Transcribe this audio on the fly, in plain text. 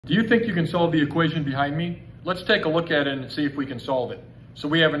Do you think you can solve the equation behind me? Let's take a look at it and see if we can solve it. So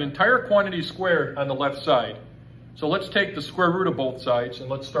we have an entire quantity squared on the left side. So let's take the square root of both sides and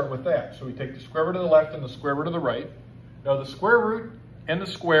let's start with that. So we take the square root of the left and the square root of the right. Now the square root and the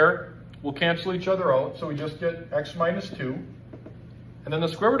square will cancel each other out, so we just get x minus 2. And then the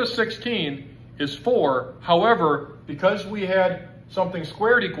square root of 16 is 4. However, because we had something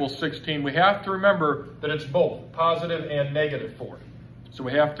squared equals 16, we have to remember that it's both positive and negative 4. So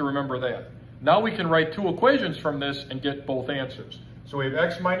we have to remember that. Now we can write two equations from this and get both answers. So we have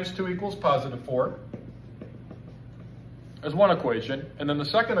x minus 2 equals positive 4 as one equation, and then the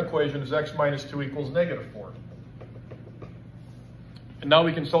second equation is x minus 2 equals negative 4. And now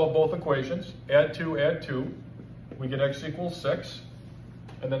we can solve both equations. Add 2, we get x equals 6.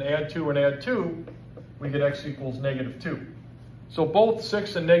 And then add 2 and add 2, we get x equals negative 2. So both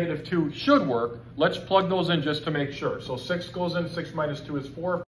 6 and negative 2 should work. Let's plug those in just to make sure. So 6 goes in, 6 minus 2 is 4.